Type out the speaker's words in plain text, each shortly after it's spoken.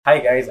Hi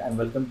guys and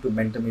welcome to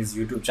MentorMe's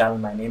YouTube channel.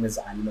 My name is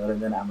Ali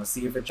Naranjan. I'm a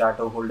CFA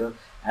charter holder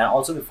and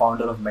also the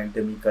founder of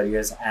MentorMe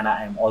Careers, and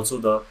I am also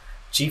the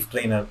chief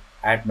trainer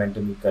at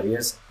MentorMe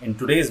Careers. In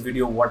today's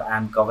video, what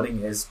I'm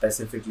covering is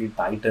specifically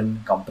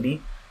Titan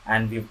company,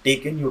 and we've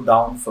taken you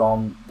down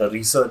from the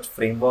research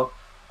framework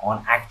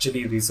on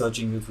actually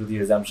researching you through the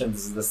assumption.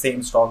 This is the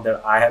same stock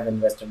that I have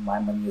invested my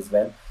money as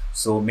well.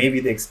 So maybe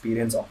the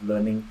experience of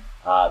learning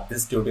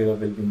this tutorial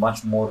will be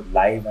much more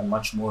live and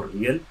much more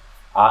real.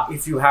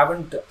 If you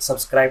haven't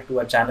subscribed to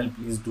our channel,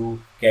 please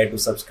do care to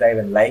subscribe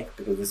and like,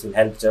 because this will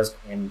help just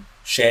in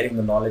sharing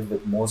the knowledge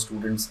with more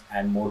students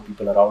and more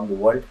people around the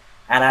world.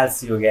 And I'll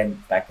see you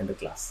again back in the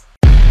class.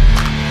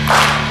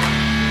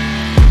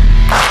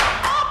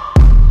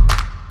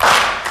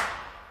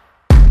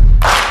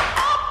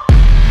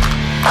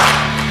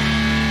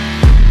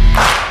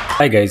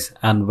 Hi guys,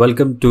 and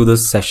welcome to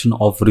this session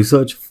of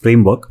Research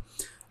Framework.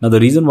 Now, the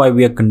reason why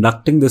we are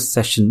conducting this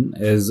session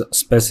is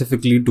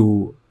specifically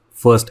to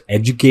first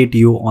educate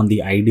you on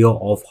the idea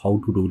of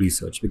how to do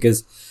research,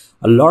 because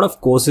a lot of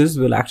courses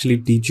will actually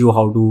teach you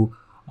how to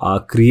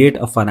create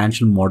a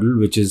financial model,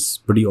 which is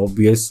pretty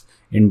obvious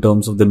in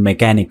terms of the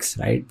mechanics,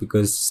 right?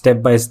 Because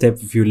step by step,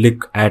 if you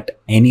look at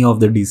any of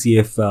the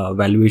DCF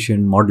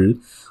valuation model,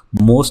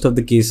 most of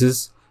the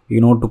cases,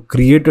 to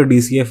create a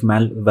DCF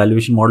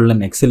valuation model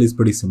in Excel is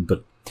pretty simple.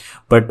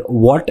 But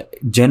what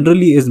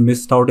generally is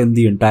missed out in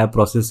the entire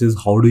process is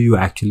how do you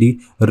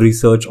actually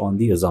research on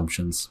the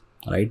assumptions,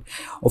 right?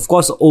 Of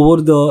course,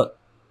 over the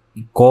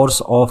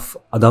course of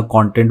other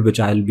content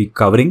which I'll be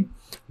covering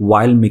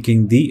while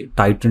making the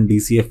Titan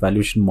DCF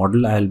valuation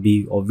model, I'll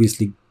be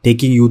obviously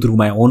taking you through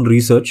my own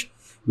research,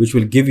 which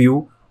will give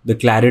you the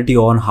clarity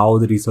on how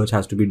the research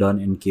has to be done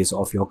in case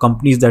of your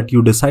companies that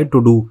you decide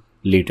to do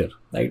later,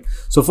 right?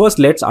 So first,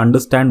 let's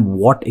understand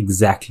what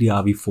exactly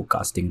are we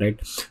forecasting, right?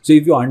 So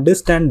if you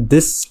understand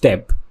this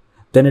step,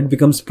 then it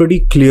becomes pretty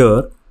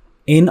clear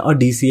in a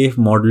DCF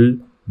model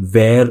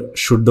where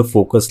should the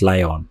focus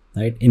lie on,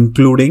 right?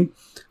 Including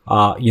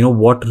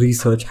what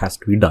research has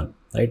to be done,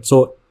 right?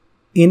 So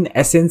in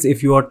essence,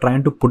 if you are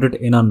trying to put it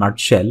in a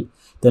nutshell,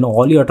 then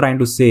all you are trying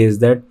to say is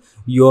that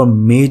you're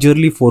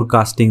majorly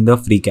forecasting the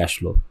free cash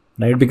flow,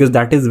 right? Because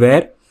that is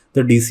where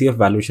the DCF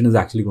valuation is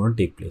actually going to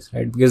take place,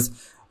 right? Because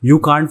you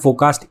can't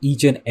forecast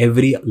each and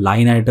every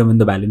line item in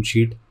the balance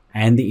sheet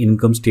and the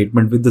income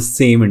statement with the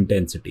same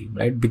intensity,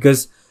 right?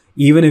 Because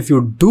even if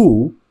you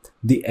do,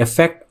 the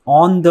effect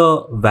on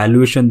the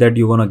valuation that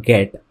you're going to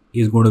get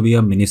is going to be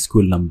a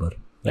minuscule number,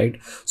 right?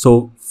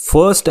 So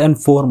first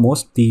and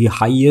foremost, the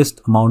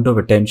highest amount of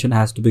attention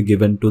has to be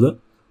given to the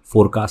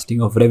forecasting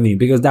of revenue,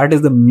 because that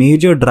is the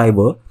major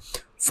driver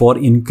for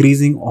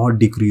increasing or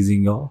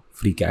decreasing your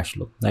free cash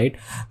flow, right?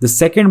 The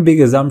second big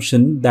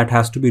assumption that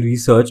has to be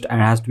researched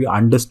and has to be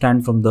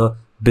understand from the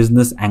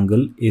business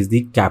angle is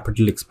the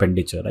capital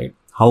expenditure, right?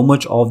 How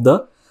much of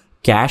the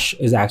cash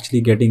is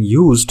actually getting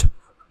used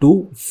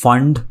to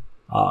fund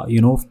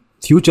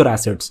future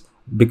assets,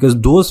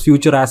 because those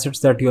future assets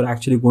that you're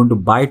actually going to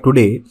buy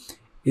today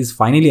is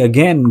finally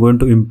again going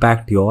to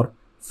impact your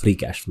free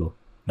cash flow,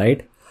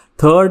 right?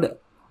 Third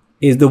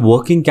is the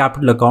working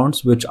capital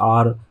accounts, which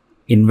are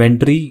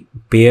inventory,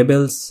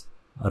 payables,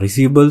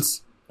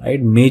 receivables,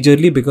 right?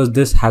 Majorly because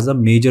this has a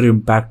major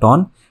impact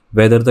on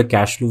whether the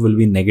cash flow will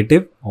be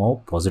negative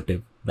or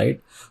positive,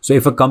 right? So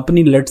if a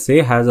company, let's say,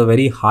 has a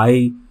very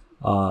high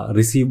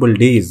receivable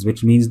days,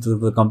 which means that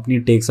the company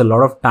takes a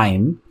lot of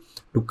time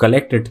to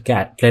collect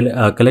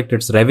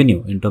its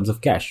revenue in terms of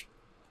cash.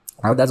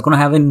 Now that's going to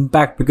have an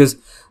impact, because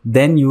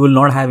then you will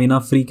not have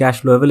enough free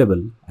cash flow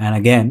available, and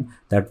again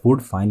that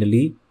would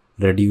finally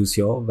reduce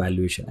your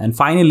valuation. And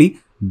finally,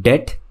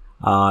 debt.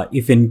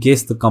 If in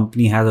case the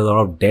company has a lot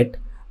of debt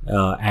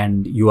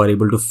and you are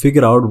able to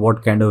figure out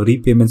what kind of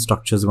repayment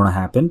structure is going to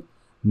happen.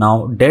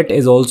 Now, debt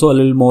is also a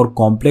little more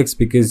complex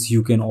because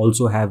you can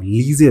also have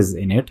leases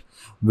in it,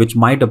 which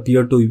might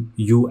appear to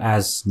you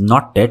as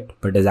not debt,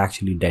 but is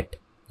actually debt,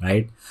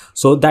 right?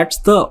 So that's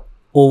the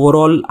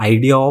overall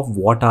idea of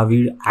what are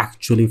we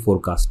actually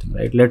forecasting,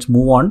 right? Let's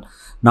move on.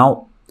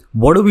 Now,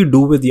 what do we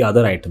do with the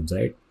other items,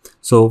 right?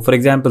 So for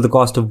example, the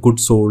cost of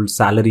goods sold,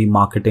 salary,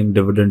 marketing,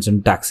 dividends,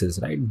 and taxes,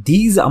 right?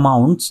 These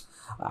amounts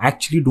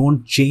actually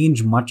don't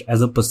change much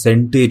as a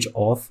percentage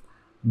of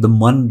the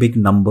one big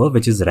number,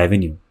 which is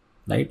revenue,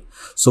 right?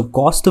 So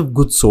cost of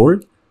goods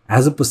sold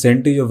as a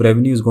percentage of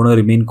revenue is going to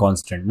remain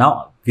constant.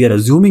 Now, we are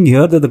assuming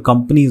here that the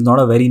company is not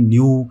a very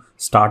new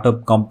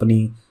startup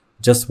company,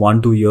 just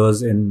 1-2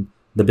 years in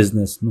the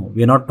business. No,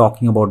 we are not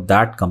talking about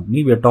that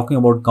company. We are talking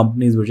about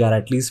companies which are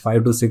at least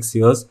 5 to 6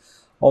 years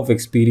of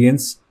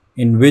experience,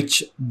 in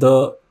which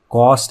the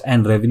cost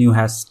and revenue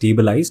has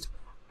stabilized,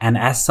 and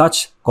as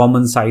such,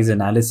 common size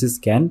analysis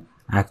can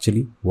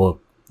actually work,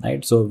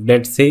 right? So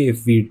let's say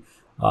if we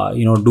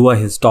do a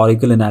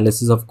historical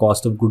analysis of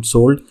cost of goods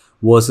sold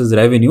versus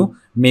revenue,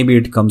 maybe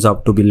it comes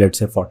up to be, let's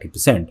say,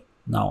 40%.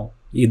 Now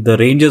the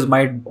ranges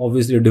might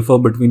obviously differ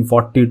between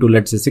 40 to,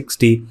 let's say,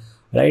 60,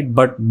 right?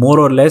 But more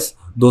or less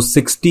those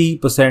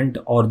 60%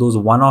 or those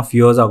one-off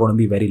years are going to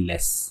be very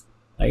less,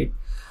 right?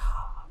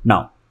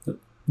 Now,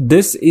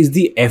 this is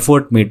the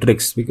effort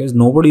matrix, because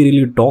nobody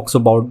really talks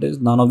about this.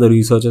 None of the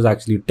researchers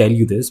actually tell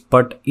you this,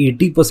 but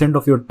 80%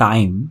 of your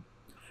time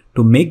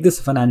to make this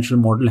financial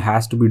model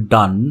has to be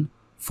done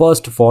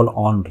first of all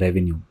on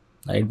revenue,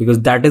 right?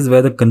 Because that is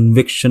where the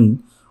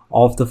conviction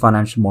of the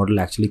financial model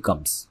actually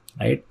comes,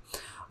 right?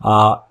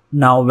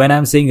 Now, when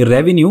I'm saying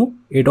revenue,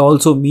 it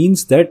also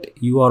means that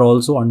you are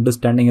also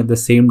understanding at the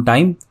same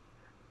time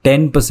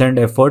 10%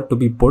 effort to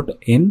be put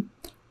in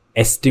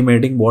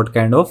estimating what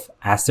kind of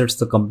assets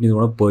the company is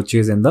going to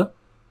purchase in the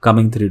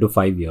coming 3 to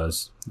 5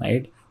 years,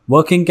 right?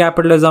 Working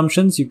capital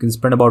assumptions, you can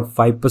spend about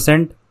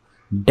 5%.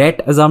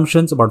 Debt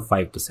assumptions, about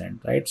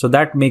 5%, right? So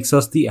that makes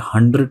us the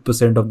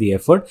 100% of the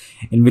effort,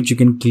 in which you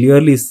can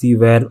clearly see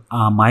where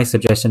my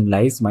suggestion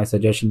lies. My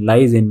suggestion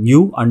lies in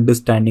you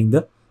understanding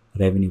the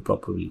revenue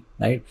properly,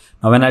 right?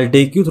 Now, when I'll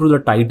take you through the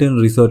Titan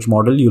research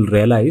model, you'll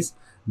realize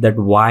that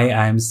why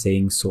I am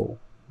saying so.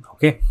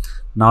 Okay.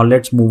 Now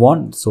let's move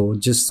on. So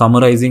just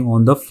summarizing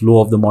on the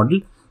flow of the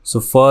model. So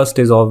first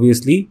is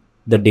obviously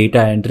the data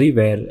entry,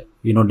 where,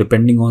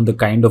 depending on the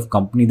kind of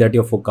company that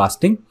you're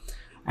forecasting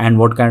and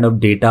what kind of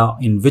data,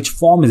 in which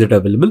form is it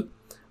available,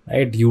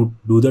 right? You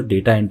do the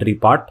data entry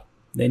part.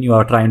 Then you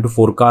are trying to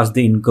forecast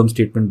the income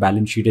statement,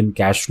 balance sheet and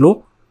cash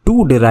flow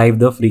to derive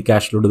the free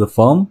cash flow to the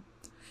firm.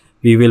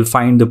 We will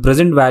find the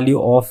present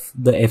value of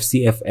the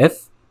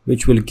FCFF,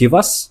 which will give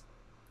us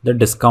the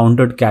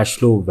discounted cash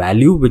flow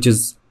value, which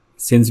is,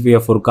 since we are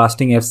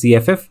forecasting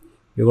FCFF,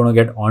 we're going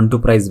to get onto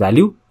price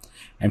value.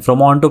 And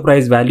from onto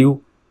price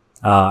value,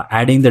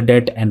 adding the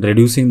debt and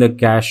reducing the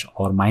cash,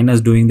 or minus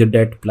doing the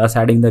debt plus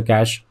adding the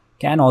cash,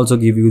 can also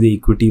give you the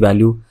equity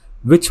value,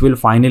 which will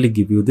finally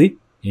give you the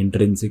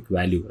intrinsic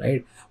value,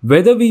 right?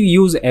 Whether we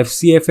use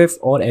FCFF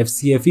or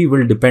FCFE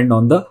will depend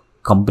on the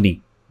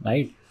company,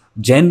 right?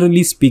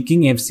 Generally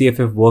speaking,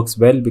 FCFF works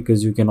well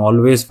because you can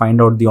always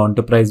find out the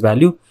onto price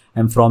value,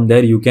 and from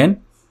there you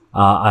can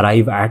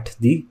arrive at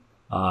the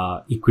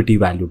equity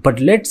value. But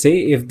let's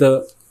say if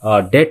the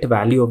debt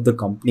value of the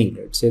company,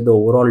 let's say the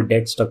overall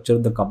debt structure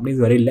of the company is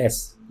very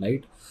less,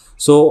 right?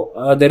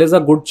 So there is a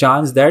good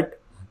chance that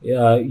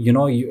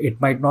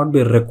it might not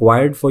be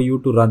required for you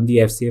to run the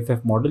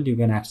FCFF model. You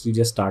can actually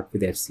just start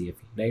with FCFE,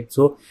 right?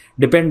 So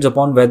depends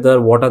upon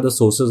what are the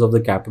sources of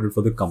the capital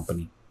for the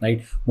company,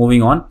 right?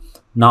 Moving on.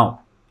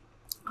 Now,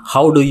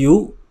 how do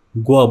you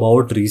go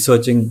about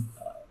researching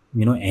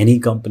any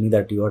company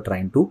that you are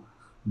trying to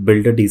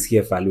build a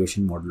DCF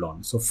valuation model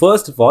on? So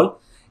first of all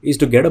is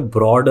to get a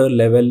broader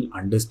level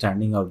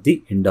understanding of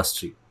the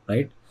industry,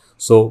 right?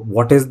 So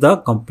what is the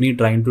company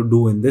trying to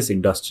do in this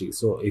industry?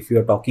 So if you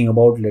are talking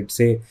about, let's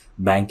say,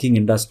 banking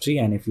industry,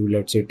 and if you,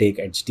 let's say, take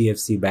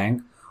HDFC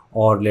Bank,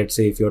 or let's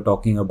say if you're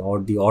talking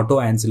about the auto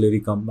ancillary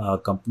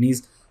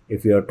companies,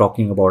 if you're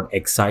talking about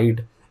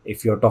Exide,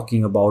 if you're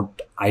talking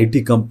about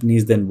IT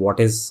companies, then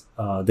what is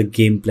the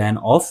game plan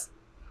of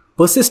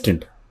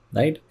Persistent,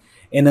 right?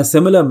 In a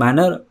similar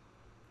manner,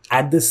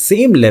 at the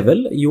same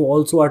level, you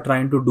also are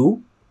trying to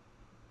do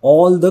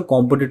all the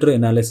competitor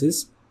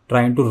analysis,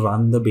 trying to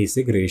run the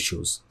basic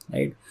ratios,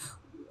 right?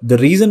 The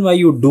reason why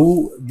you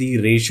do the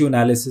ratio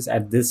analysis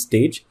at this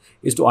stage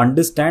is to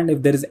understand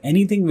if there is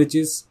anything which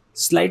is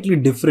slightly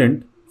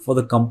different for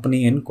the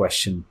company in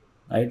question,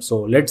 right?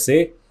 So let's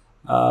say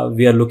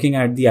we are looking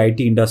at the IT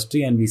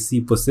industry and we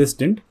see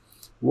Persistent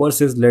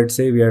versus, let's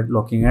say, we are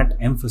looking at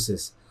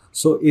Mphasis.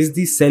 So is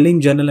the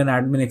selling, general and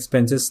admin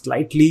expenses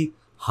slightly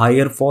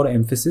higher for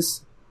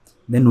Mphasis?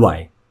 Then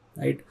why,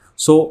 right?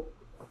 So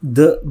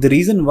the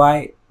reason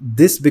why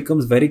this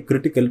becomes very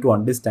critical to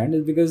understand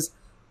is because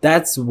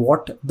that's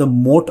what the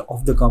moat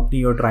of the company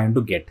you're trying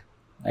to get,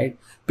 right?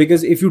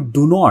 Because if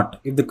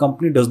the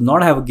company does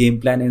not have a game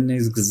plan and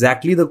is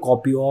exactly the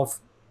copy of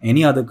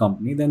any other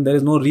company, then there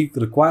is no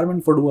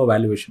requirement for do a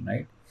valuation,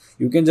 right?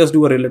 You can just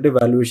do a relative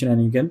valuation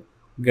and you can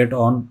get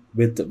on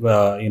with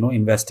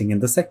investing in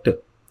the sector,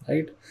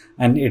 right?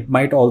 And it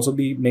might also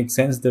make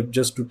sense that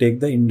just to take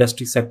the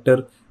industry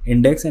sector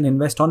index and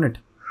invest on it,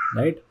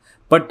 right?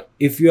 But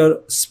if you are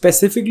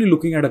specifically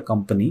looking at a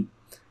company,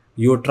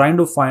 you're trying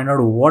to find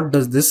out what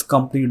does this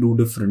company do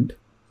different,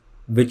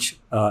 which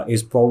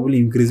is probably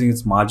increasing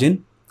its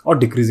margin or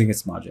decreasing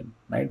its margin,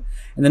 right?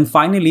 And then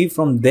finally,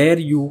 from there,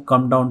 you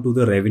come down to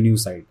the revenue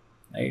side,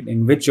 right?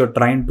 In which you're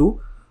trying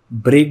to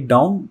break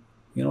down,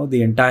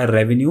 the entire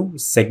revenue,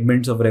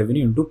 segments of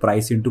revenue into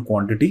price into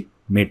quantity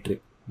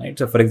metric, right?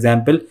 So for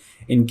example,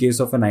 in case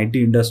of an IT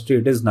industry,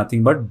 it is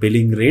nothing but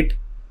billing rate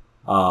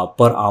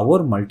per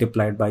hour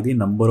multiplied by the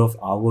number of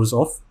hours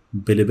of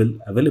billable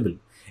available.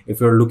 If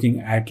you're looking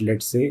at,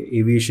 let's say,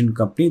 aviation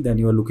company, then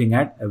you're looking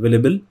at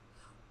available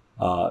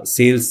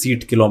sales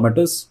seat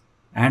kilometers,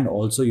 and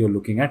also you're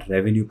looking at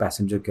revenue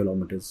passenger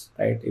kilometers,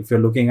 right? If you're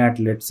looking at,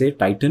 let's say,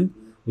 Titan,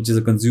 which is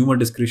a consumer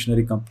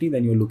discretionary company,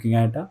 then you're looking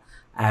at a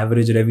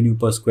average revenue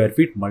per square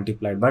feet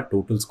multiplied by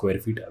total square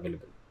feet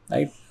available,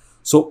 right?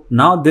 So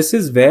now this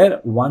is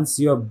where, once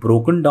you have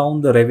broken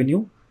down the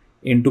revenue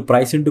into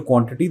price into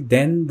quantity,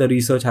 then the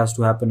research has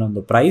to happen on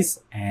the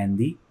price and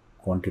the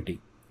quantity,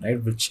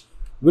 right? Which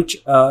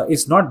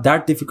is not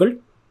that difficult,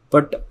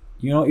 but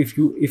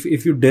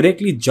if you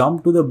directly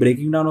jump to the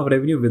breaking down of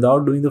revenue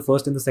without doing the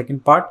first and the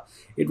second part,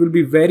 it will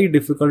be very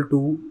difficult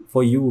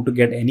for you to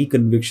get any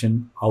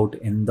conviction out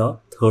in the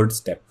third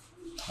step.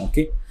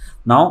 Okay,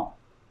 now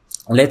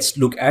let's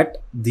look at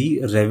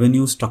the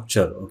revenue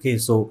structure. Okay,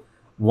 so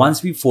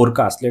once we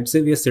forecast, let's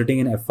say we are sitting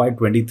in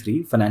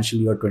FY23, financial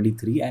year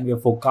 23, and we are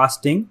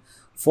forecasting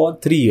for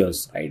 3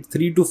 years, right?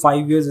 3 to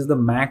 5 years is the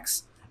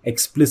max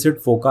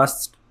explicit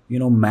forecast,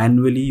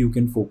 manually you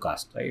can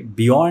forecast, right?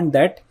 Beyond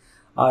that,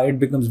 it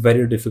becomes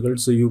very difficult.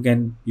 So you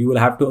will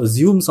have to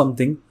assume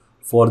something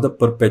for the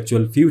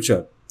perpetual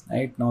future,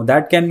 right? Now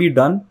that can be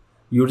done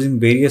using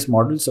various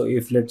models. So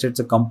if let's say it's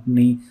a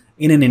company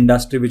in an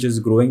industry which is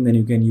growing, then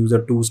you can use a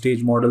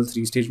 2-stage model,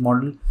 3-stage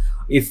model.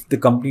 If the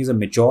company is a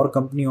mature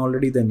company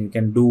already, then you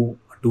can do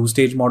a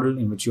 2-stage model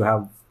in which you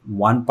have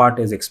one part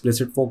is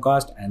explicit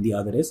forecast and the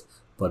other is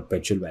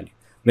perpetual value.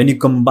 When you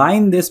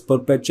combine this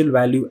perpetual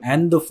value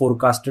and the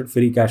forecasted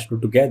free cash flow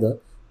together,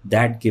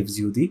 that gives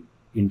you the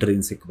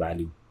intrinsic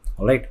value.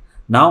 All right.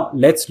 Now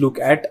let's look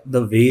at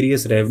the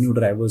various revenue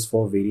drivers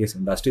for various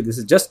industries. This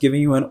is just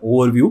giving you an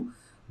overview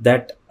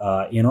that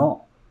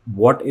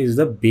what is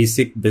the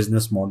basic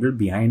business model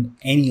behind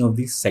any of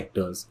these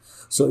sectors.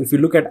 So if you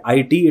look at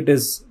IT, it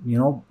is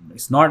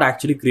it's not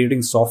actually creating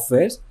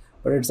softwares,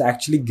 but it's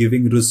actually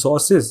giving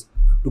resources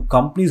to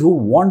companies who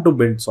want to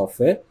build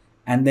software,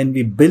 and then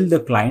we bill the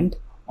client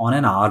on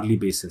an hourly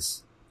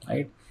basis,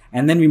 right?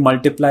 And then we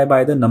multiply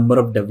by the number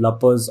of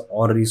developers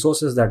or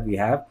resources that we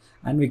have,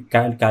 and we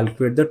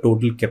calculate the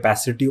total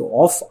capacity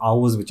of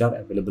hours which are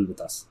available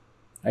with us,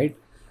 right?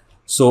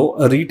 So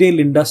a retail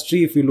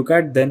industry, if you look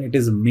at, then it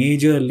is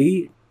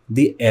majorly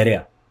the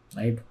area,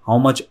 right? How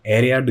much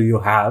area do you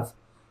have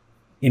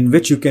in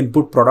which you can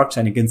put products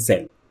and you can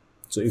sell?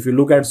 So if you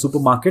look at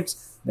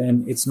supermarkets,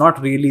 then it's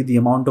not really the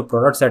amount of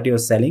products that you're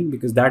selling,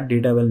 because that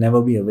data will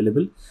never be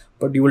available,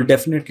 but you will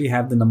definitely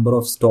have the number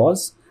of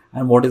stores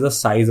and what is the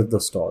size of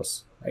the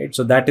stores, right?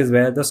 So that is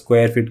where the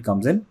square feet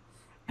comes in,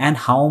 and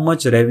how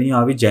much revenue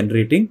are we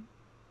generating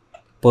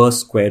per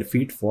square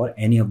feet for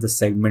any of the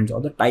segments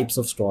or the types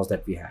of stores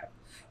that we have.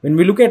 When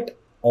we look at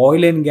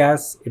oil and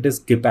gas, it is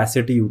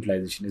capacity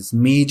utilization. It's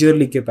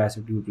majorly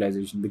capacity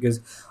utilization,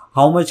 because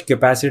how much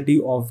capacity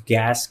of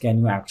gas can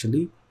you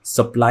actually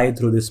supply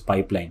through this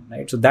pipeline,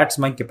 right? So that's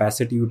my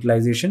capacity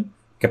utilization,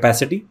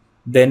 capacity.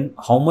 Then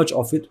how much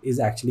of it is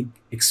actually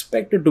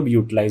expected to be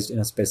utilized in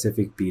a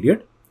specific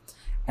period.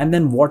 And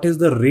then what is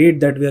the rate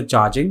that we are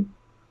charging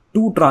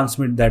to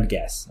transmit that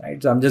gas,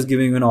 right? So I'm just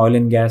giving you an oil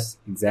and gas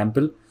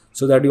example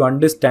so that you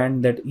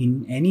understand that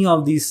in any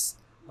of these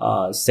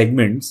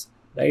segments,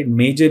 right,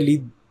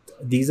 majorly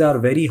these are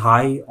very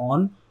high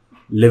on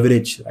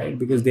leverage, right?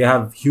 Because they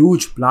have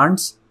huge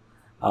plants.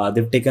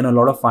 They've taken a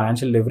lot of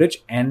financial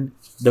leverage, and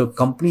the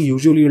company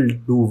usually will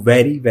do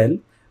very well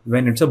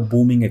when it's a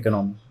booming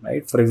economy,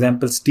 right? For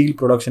example, steel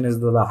production is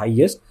the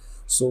highest.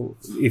 So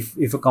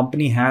if a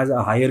company has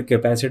a higher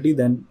capacity,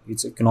 then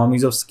its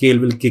economies of scale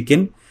will kick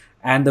in,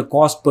 and the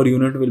cost per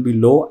unit will be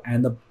low,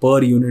 and the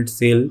per unit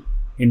sale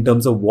in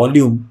terms of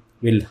volume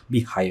will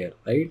be higher,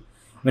 right?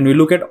 When we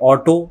look at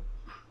automobile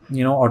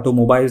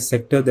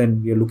sector,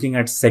 then we are looking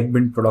at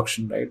segment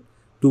production, right?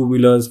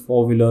 2-wheelers,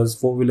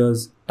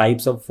 4-wheelers,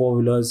 types of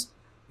 4-wheelers,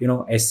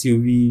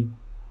 SUV,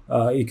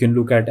 you can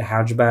look at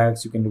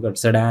hatchbacks, you can look at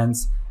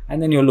sedans,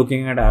 and then you're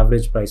looking at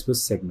average price per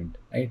segment,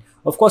 right?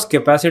 Of course,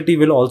 capacity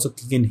will also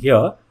kick in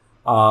here.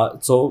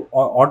 So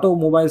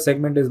automobile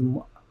segment is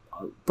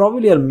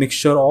probably a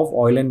mixture of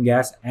oil and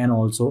gas and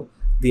also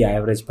the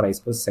average price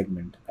per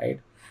segment, right?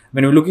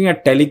 When we're looking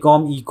at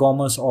telecom,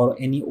 e-commerce, or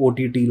any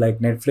OTT like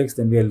Netflix,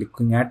 then we are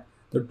looking at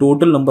the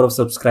total number of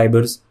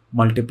subscribers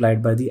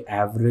multiplied by the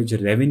average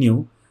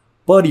revenue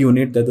per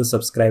unit that the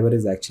subscriber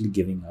is actually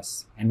giving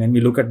us. And when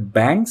we look at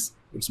banks,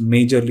 it's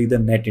majorly the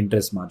net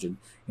interest margin,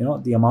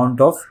 the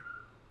amount of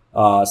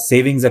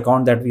savings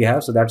account that we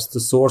have. So that's the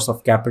source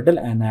of capital,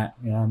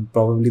 and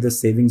probably the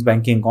savings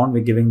banking account,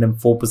 we're giving them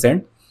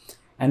 4%,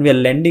 and we are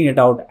lending it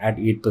out at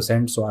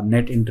 8%. So our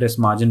net interest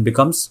margin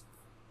becomes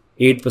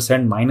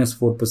 8% minus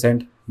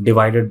 4%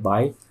 divided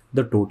by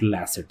the total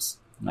assets,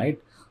 right?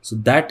 So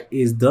that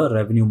is the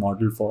revenue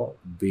model for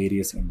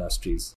various industries.